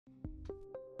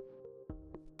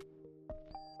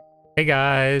Hey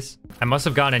guys! I must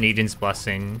have gotten an Eden's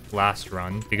Blessing last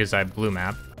run because I blue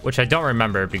map, which I don't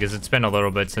remember because it's been a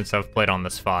little bit since I've played on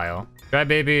this file. Dry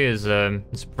Baby is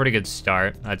it's a pretty good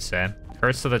start, I'd say.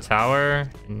 Curse of the Tower?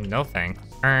 No thanks.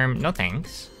 No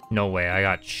thanks. No way, I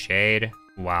got Shade.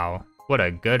 Wow. What a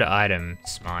good item,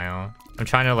 Smile. I'm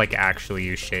trying to like actually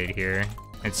use Shade here.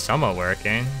 It's somewhat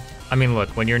working. I mean, look,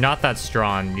 when you're not that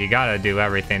strong, you gotta do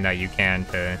everything that you can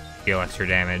to deal extra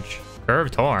damage.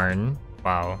 Curved Horn?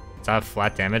 Wow. Does that have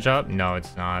flat damage up? No,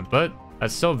 it's not, but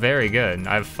that's still very good.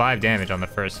 I have 5 damage on the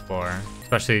first floor,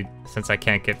 especially since I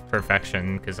can't get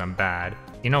perfection because I'm bad.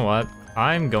 You know what?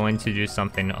 I'm going to do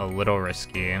something a little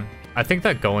risky. I think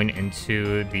that going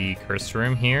into the curse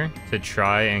room here to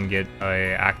try and get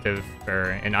a active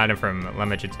or an item from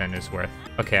Lemidgeton is worth.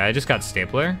 Okay, I just got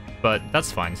Stapler, but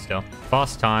that's fine still.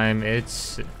 Boss time,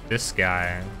 it's this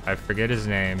guy. I forget his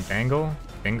name. Bingle?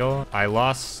 I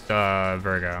lost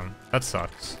Virgo. That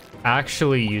sucks.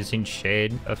 Actually using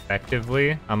Shade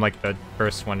effectively. I'm like the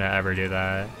first one to ever do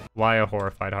that. Why a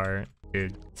horrified heart?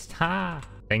 Dude.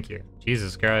 Thank you.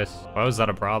 Jesus Christ. Why was that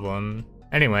a problem?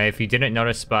 Anyway, if you didn't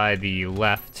notice by the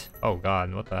left... Oh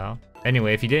god, what the hell?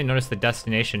 Anyway, if you didn't notice the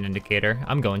destination indicator,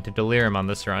 I'm going to Delirium on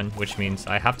this run, which means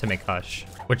I have to make Hush.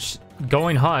 Which,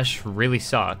 going Hush really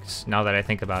sucks, now that I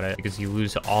think about it, because you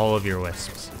lose all of your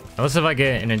wisps. Unless if I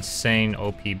get an insane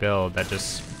OP build that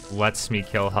just lets me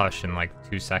kill Hush in like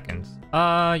 2 seconds.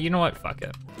 You know what? Fuck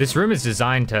it. This room is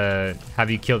designed to have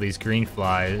you kill these green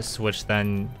flies, which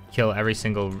then kill every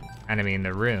single enemy in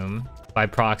the room by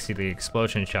proxy the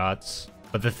explosion shots.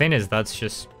 But the thing is, that's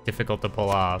just difficult to pull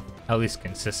off, at least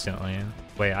consistently.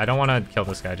 Wait, I don't want to kill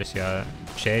this guy just yet.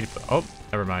 Shade, oh,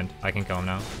 never mind. I can kill him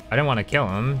now. I didn't want to kill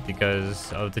him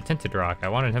because of the Tinted Rock. I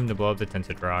wanted him to blow up the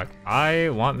Tinted Rock. I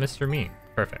want Mr. Me.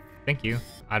 Perfect. Thank you.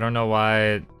 I don't know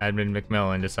why Edmund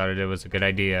McMillan decided it was a good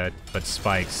idea to put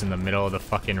spikes in the middle of the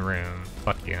fucking room.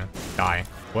 Fuck you. Die.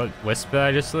 What wisp did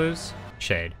I just lose?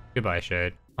 Shade. Goodbye,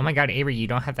 Shade. Oh my god, Avery, you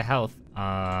don't have the health.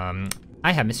 I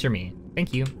have Mr. Me.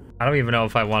 Thank you. I don't even know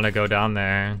if I want to go down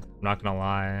there. I'm not gonna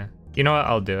lie. You know what?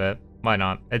 I'll do it. Why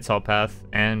not? It's all path,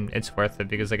 and it's worth it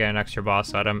because I get an extra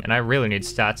boss item, and I really need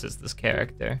stats as this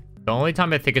character. The only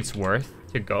time I think it's worth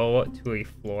to go to a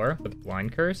floor with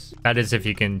Blind Curse, that is if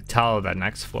you can tell that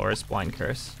next floor is Blind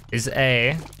Curse, is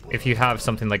A, if you have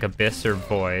something like Abyss or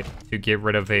Void to get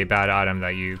rid of a bad item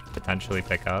that you potentially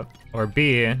pick up, or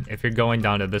B, if you're going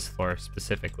down to this floor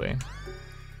specifically.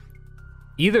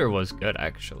 Either was good,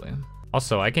 actually.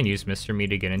 Also, I can use Mr. Me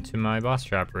to get into my boss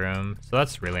trap room, so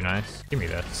that's really nice. Give me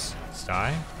this.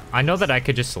 Sty. I know that I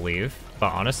could just leave,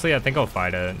 but honestly, I think I'll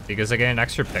fight it because I get an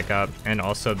extra pickup, and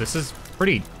also this is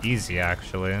pretty easy,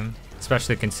 actually,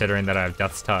 especially considering that I have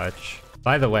Death's Touch.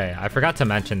 By the way, I forgot to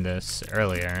mention this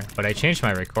earlier, but I changed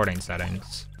my recording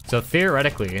settings. So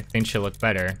theoretically, things should look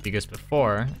better because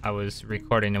before, I was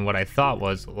recording in what I thought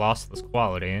was lossless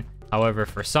quality. However,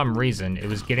 for some reason, it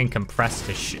was getting compressed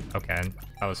to shit. Okay,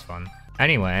 that was fun.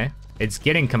 Anyway, it's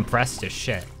getting compressed to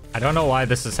shit. I don't know why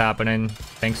this is happening.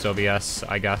 Thanks, OBS,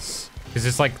 I guess. Because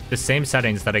it's like the same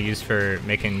settings that I use for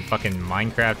making fucking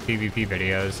Minecraft PvP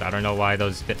videos. I don't know why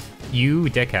those... You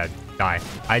dickhead. Die.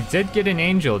 I did get an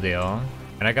angel deal,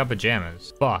 and I got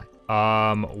pajamas. Fuck.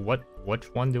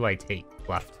 Which one do I take?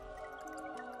 Left.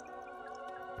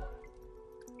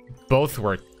 Both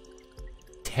were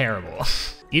terrible.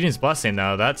 Eden's Blessing,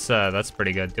 though, that's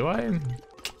pretty good. Do I?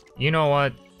 You know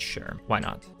what? Sure, why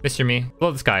not? Mr. Me,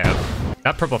 blow this guy up.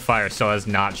 That purple fire still has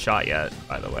not shot yet,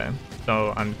 by the way.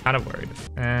 So I'm kind of worried.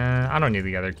 I don't need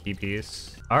the other key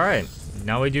piece. All right,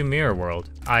 now we do Mirror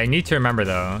World. I need to remember,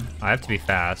 though, I have to be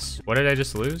fast. What did I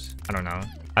just lose? I don't know.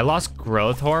 I lost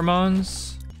growth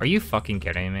hormones? Are you fucking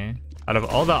kidding me? Out of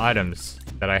all the items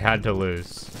that I had to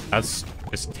lose, that's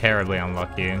just terribly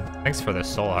unlucky. Thanks for the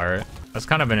soul heart. That's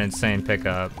kind of an insane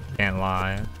pickup, can't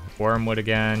lie. Wormwood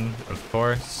again, of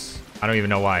course. I don't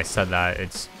even know why I said that.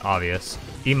 It's obvious.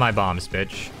 Eat my bombs,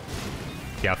 bitch.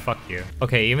 Yeah, fuck you.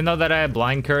 Okay, even though that I had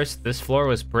Blind Curse, this floor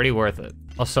was pretty worth it.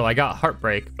 Also, I got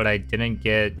Heartbreak, but I didn't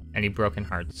get any broken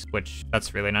hearts, which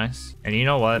that's really nice. And you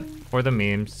know what? For the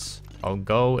memes, I'll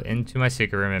go into my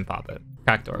secret room and pop it.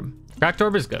 Cracked Orb. Cracked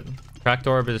Orb is good. Cracked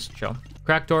Orb is chill.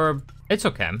 Cracked Orb, it's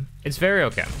okay. It's very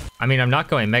okay. I mean, I'm not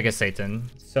going Mega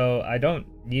Satan, so I don't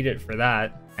need it for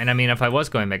that. And I mean, if I was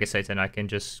going Mega Satan, I can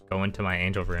just go into my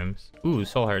angel rooms. Ooh,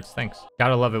 soul hearts, thanks.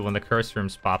 Gotta love it when the curse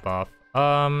rooms pop off.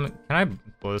 Can I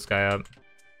blow this guy up?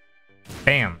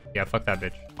 Bam. Yeah, fuck that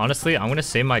bitch. Honestly, I'm gonna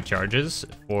save my charges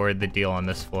for the deal on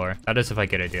this floor. That is if I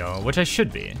get a deal, which I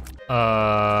should be.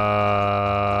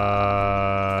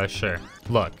 Sure.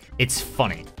 Look, it's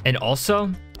funny. And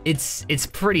also, it's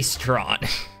pretty strong.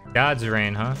 Dad's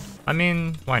rain, huh? I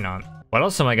mean, why not? What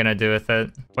else am I gonna do with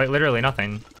it? Quite literally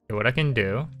nothing. Okay, what I can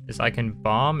do is I can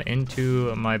bomb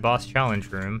into my boss challenge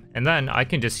room, and then I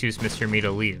can just use Mr. Me to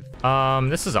leave.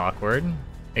 This is awkward.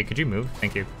 Hey, could you move?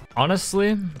 Thank you.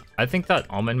 Honestly, I think that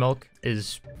almond milk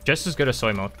is just as good as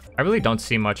soy milk. I really don't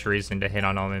see much reason to hit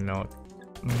on almond milk.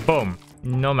 Boom.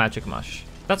 No magic mush.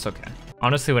 That's okay.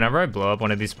 Honestly, whenever I blow up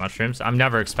one of these mushrooms, I'm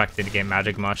never expected to get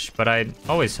magic mush, but I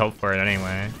always hope for it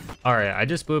anyway. All right, I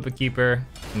just blew up a keeper.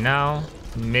 Now,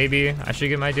 maybe I should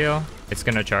get my deal. It's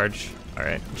gonna charge. All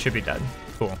right, it should be dead.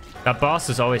 Cool. That boss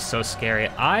is always so scary.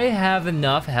 I have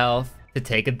enough health to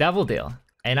take a devil deal,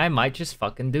 and I might just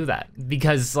fucking do that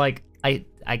because, like,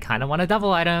 I kind of want a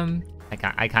devil item.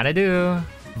 I kind of do.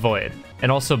 Void.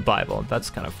 And also Bible.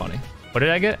 That's kind of funny. What did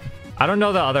I get? I don't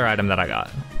know the other item that I got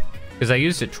because I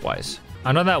used it twice.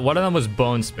 I know that one of them was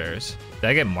bone spares. Did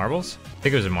I get marbles? I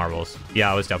think it was marbles.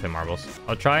 Yeah, it was definitely marbles.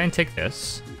 I'll try and take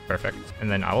this. Perfect. And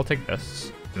then I will take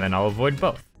this. And then I'll avoid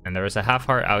both. And there is a half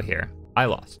heart out here. I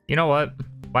lost. You know what?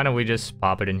 Why don't we just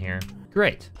pop it in here?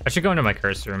 Great. I should go into my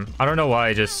curse room. I don't know why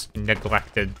I just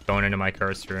neglected going into my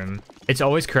curse room. It's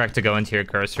always correct to go into your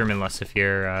curse room unless if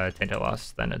you're Tainted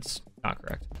Lost, then it's not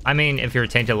correct. I mean, if you're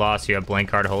Tainted Lost, you have Blank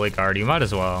Card, Holy Card, you might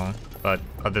as well. But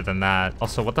other than that,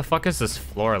 also, what the fuck is this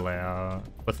floor layout?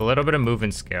 With a little bit of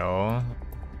movement skill.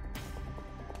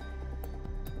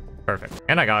 Perfect.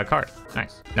 And I got a card.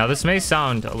 Nice. Now, this may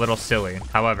sound a little silly.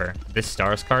 However, this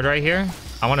stars card right here,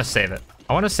 I want to save it.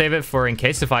 I want to save it for in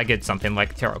case if I get something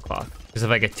like Tarot Cloth. Because if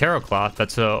I get Tarot Cloth,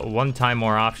 that's a one-time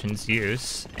more options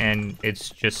use, and it's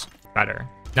just better.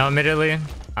 Now, admittedly,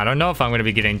 I don't know if I'm going to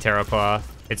be getting Tarot Cloth.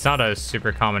 It's not a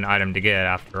super common item to get,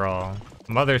 after all.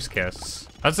 Mother's Kiss.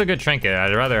 That's a good trinket.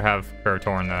 I'd rather have Curved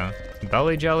Horn, though.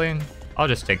 Belly Jelly? I'll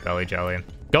just take Belly Jelly.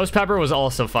 Ghost Pepper was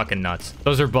also fucking nuts.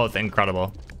 Those are both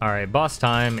incredible. All right, boss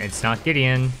time. It's not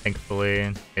Gideon,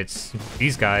 thankfully. It's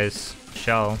these guys.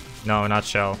 Shell. No, not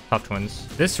Shell. Tough Twins.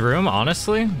 This room,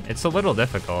 honestly, it's a little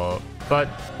difficult, but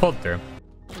pulled through.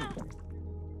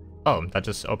 Oh, that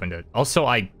just opened it. Also,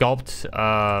 I gulped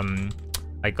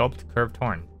Curved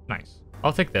Horn. Nice.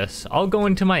 I'll take this. I'll go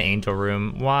into my angel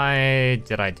room. Why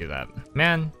did I do that?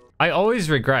 Man, I always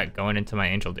regret going into my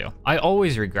angel deal. I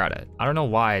always regret it. I don't know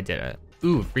why I did it.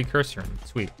 Ooh, free curse room.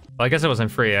 Sweet. Well, I guess it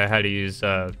wasn't free. I had to use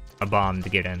a bomb to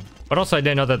get in. But also, I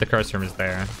didn't know that the curse room is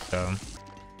there, so...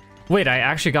 Wait, I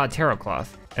actually got Tarot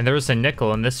Cloth. And there was a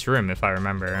nickel in this room, if I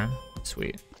remember.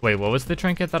 Sweet. Wait, what was the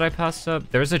trinket that I passed up?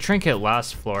 There was a trinket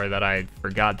last floor that I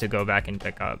forgot to go back and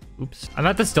pick up. Oops. I'm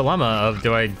at this dilemma of,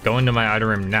 do I go into my item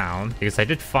room now? Because I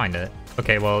did find it.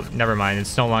 Okay, well, never mind.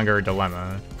 It's no longer a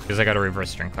dilemma. Because I got a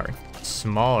reverse string card.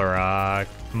 Small rock.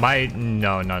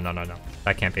 No.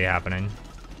 That can't be happening.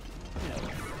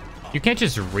 You can't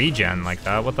just regen like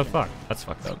that. What the fuck? That's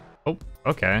fucked up. Oh,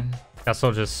 okay. Guess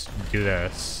I'll just do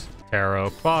this. Tarot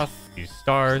Cloth. Use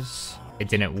stars. It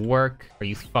didn't work. Are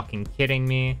you fucking kidding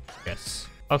me? Yes.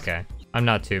 Okay. I'm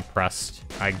not too pressed.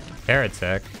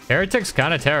 Heretic. Heretic's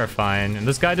kind of terrifying. And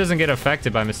this guy doesn't get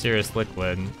affected by Mysterious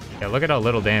Liquid. Yeah, look at how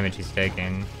little damage he's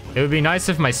taking. It would be nice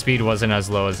if my speed wasn't as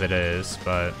low as it is,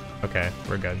 but okay,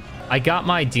 we're good. I got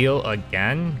my deal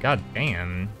again? God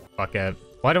damn. Fuck it.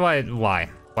 Why do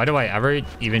I ever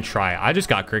even try? I just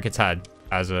got Cricket's Head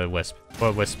as a Wisp.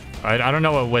 What Wisp? I don't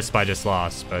know what Wisp I just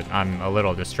lost, but I'm a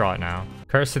little distraught now.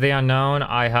 Curse of the Unknown,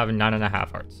 I have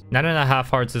 9.5 hearts. 9.5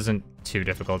 hearts isn't too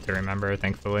difficult to remember,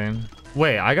 thankfully.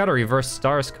 Wait, I got a reverse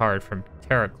stars card from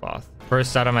Tarot Cloth.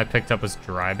 First item I picked up was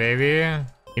Dry Baby.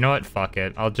 You know what? Fuck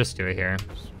it. I'll just do it here.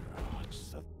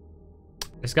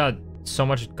 It's got so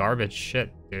much garbage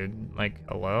shit, dude. Like,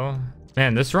 hello?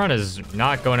 Man, this run is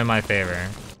not going in my favor.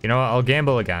 You know what? I'll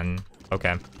gamble again.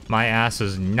 Okay. My ass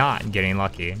is not getting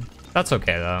lucky. That's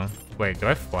okay, though. Wait, do I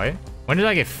have flight? When did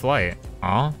I get flight?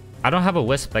 Oh, I don't have a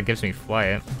Wisp that gives me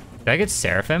flight. Did I get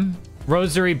Seraphim?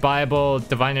 Rosary, Bible,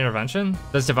 Divine Intervention?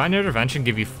 Does Divine Intervention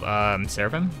give you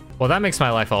Seraphim? Well, that makes my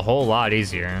life a whole lot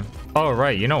easier. Oh,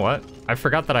 right. You know what? I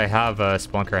forgot that I have a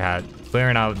Splunker Hat.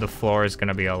 Clearing out the floor is going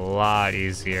to be a lot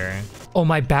easier. Oh,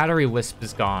 my battery Wisp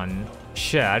is gone.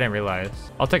 Shit, I didn't realize.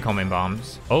 I'll take homing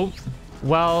bombs. Oh,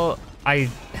 well, I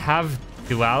have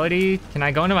duality. Can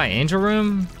I go into my angel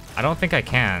room? I don't think I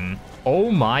can.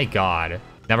 Oh my god.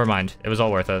 Never mind. It was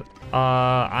all worth it.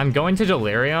 I'm going to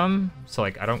delirium. So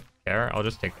like, I don't care. I'll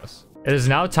just take this. It is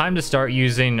now time to start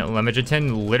using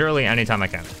Limigitin literally anytime I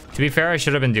can. To be fair, I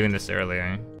should have been doing this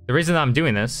earlier. The reason that I'm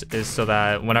doing this is so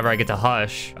that whenever I get to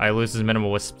Hush, I lose as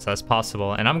minimal Wisps as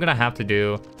possible. And I'm going to have to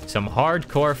do some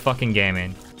hardcore fucking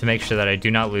gaming to make sure that I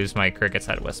do not lose my Cricket's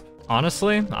Head Wisp.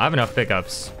 Honestly, I have enough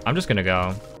pickups. I'm just going to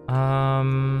go.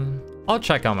 I'll I'll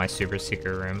check out my super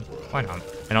secret room. Why not?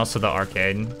 And also the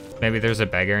arcade. Maybe there's a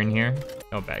beggar in here.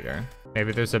 No beggar.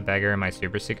 Maybe there's a beggar in my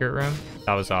super secret room.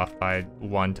 That was off by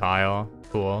 1 tile.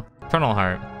 Cool. Eternal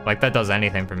Heart. Like, that does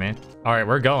anything for me. All right,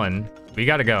 we're going. We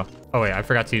gotta go. Oh, wait, I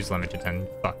forgot to use limited 10.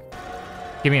 Fuck.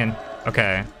 Give me in.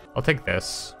 Okay, I'll take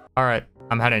this. All right,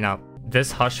 I'm heading out.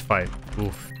 This Hush fight.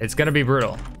 Oof. It's gonna be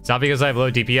brutal. It's not because I have low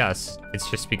DPS.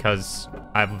 It's just because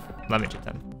I have limited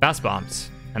 10. Fast bombs.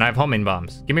 And I have homing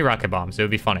bombs. Give me rocket bombs. It would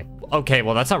be funny. Okay,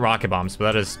 well, that's not rocket bombs, but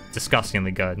that is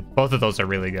disgustingly good. Both of those are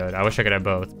really good. I wish I could have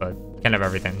both, but can't have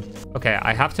everything. Okay,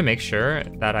 I have to make sure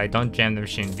that I don't jam the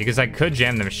machine because I could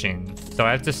jam the machine. So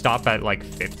I have to stop at like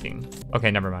 15.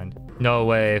 Okay, never mind. No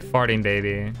way. Farting,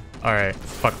 baby. All right,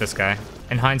 fuck this guy.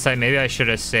 In hindsight, maybe I should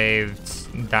have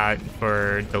saved that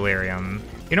for delirium.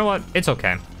 You know what? It's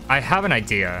okay. I have an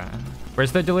idea.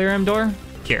 Where's the delirium door?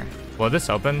 Here. Will this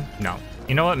open? No.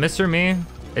 You know what, Mr. Me?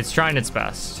 It's trying its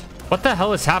best. What the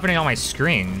hell is happening on my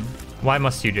screen? Why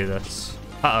must you do this?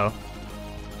 Uh-oh.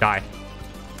 Die.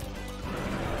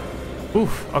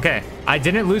 Oof, okay. I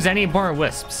didn't lose any more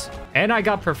wisps. And I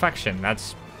got perfection.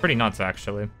 That's pretty nuts,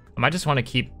 actually. I might just want to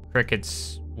keep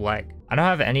Cricket's leg. I don't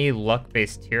have any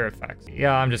luck-based tier effects.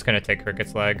 Yeah, I'm just gonna take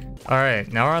Cricket's leg. All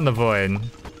right, now we're on the Void.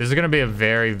 This is gonna be a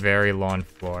very, very long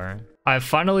floor. I've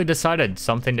finally decided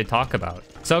something to talk about.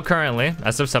 So currently,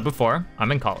 as I've said before,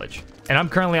 I'm in college. And I'm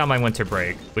currently on my winter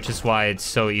break, which is why it's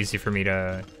so easy for me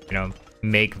to, you know,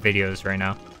 make videos right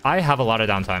now. I have a lot of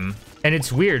downtime. And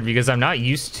it's weird because I'm not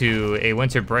used to a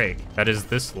winter break that is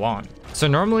this long. So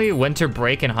normally winter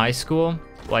break in high school,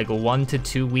 like 1 to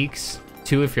 2 weeks,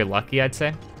 2 if you're lucky, I'd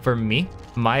say. For me,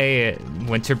 my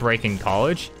winter break in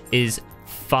college is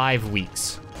 5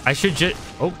 weeks. I should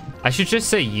just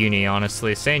say uni,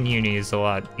 honestly. Saying uni is a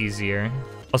lot easier.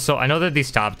 Also, I know that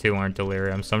these top 2 aren't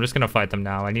delirium, so I'm just gonna fight them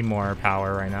now. I need more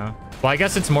power right now. Well, I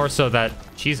guess it's more so that,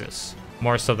 Jesus,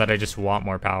 more so that I just want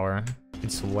more power.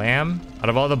 It's Lamb? Out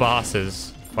of all the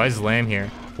bosses, why is Lamb here?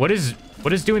 What is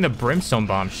doing the brimstone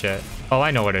bomb shit? Oh,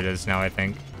 I know what it is now, I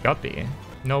think. Guppy.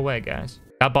 No way, guys.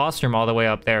 That boss room all the way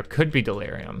up there could be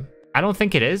delirium. I don't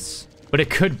think it is, but it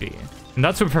could be. And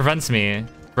that's what prevents me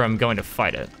from going to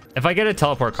fight it. If I get a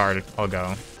teleport card, I'll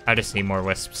go. I just need more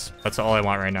wisps. That's all I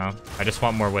want right now. I just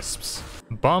want more wisps.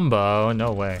 Bumbo,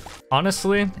 no way.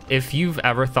 Honestly, if you've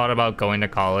ever thought about going to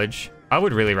college, I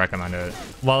would really recommend it.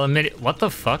 Well, what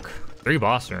the fuck? 3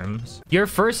 boss rooms. Your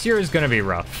first year is gonna be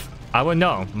rough. I would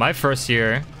know. My first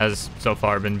year has so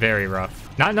far been very rough.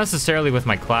 Not necessarily with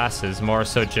my classes, more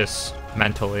so just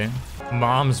mentally.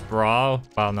 Mom's bra?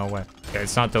 Wow, no way. Okay,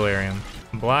 it's not delirium.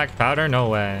 Black powder? No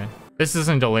way. This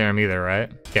isn't delirium either,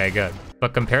 right? Okay, good.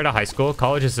 But compared to high school,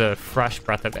 college is a fresh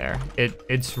breath of air.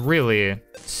 It's really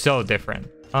so different.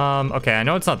 Okay, I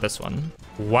know it's not this one.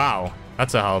 Wow,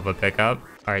 that's a hell of a pickup.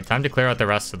 All right, time to clear out the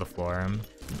rest of the floor.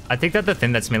 I think that the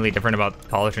thing that's mainly different about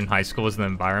college and high school is the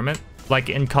environment. Like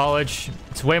in college,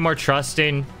 it's way more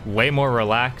trusting, way more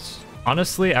relaxed.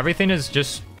 Honestly, everything is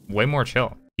just way more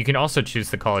chill. You can also choose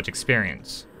the college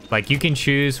experience. Like you can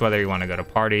choose whether you want to go to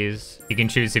parties. You can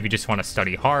choose if you just want to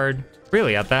study hard.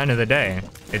 Really, at the end of the day,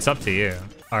 it's up to you.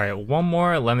 All right, one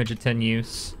more limited 10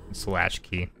 use. It's latch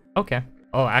key. Okay.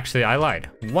 Oh, actually, I lied.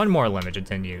 One more limited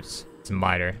 10 use. It's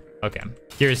miter. Okay.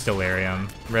 Here's delirium.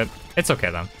 Rip. It's okay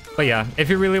though. But yeah, if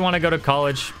you really want to go to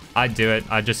college, I'd do it.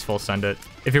 I'd just full send it.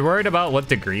 If you're worried about what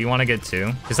degree you want to get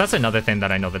to, because that's another thing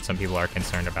that I know that some people are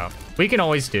concerned about. What you can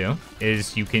always do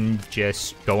is you can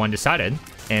just go undecided,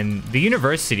 and the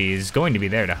university is going to be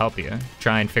there to help you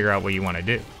try and figure out what you want to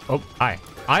do. Oh, hi.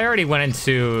 I already went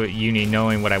into uni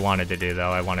knowing what I wanted to do,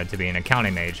 though. I wanted to be an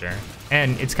accounting major.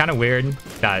 And it's kind of weird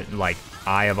that, like,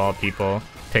 I, of all people,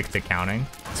 picked accounting,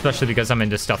 especially because I'm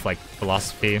into stuff like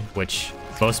philosophy, which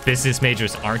most business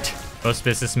majors aren't. Most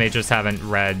business majors haven't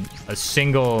read a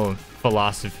single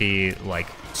philosophy, like,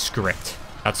 script.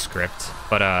 Not script,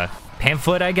 but a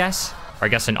pamphlet, I guess? Or I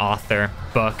guess an author,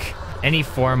 book, any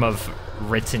form of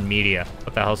written media.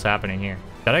 What the hell's happening here?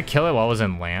 Did I kill it while I was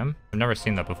in Lamb? I've never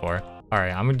seen that before. All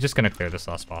right, I'm just gonna clear this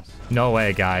last boss. No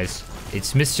way, guys.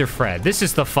 It's Mr. Fred. This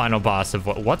is the final boss of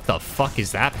what the fuck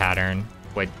is that pattern?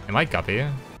 Wait, am I Guppy?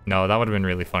 No, that would have been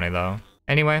really funny, though.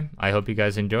 Anyway, I hope you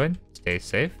guys enjoyed. Stay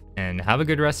safe, and have a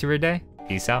good rest of your day.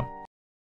 Peace out.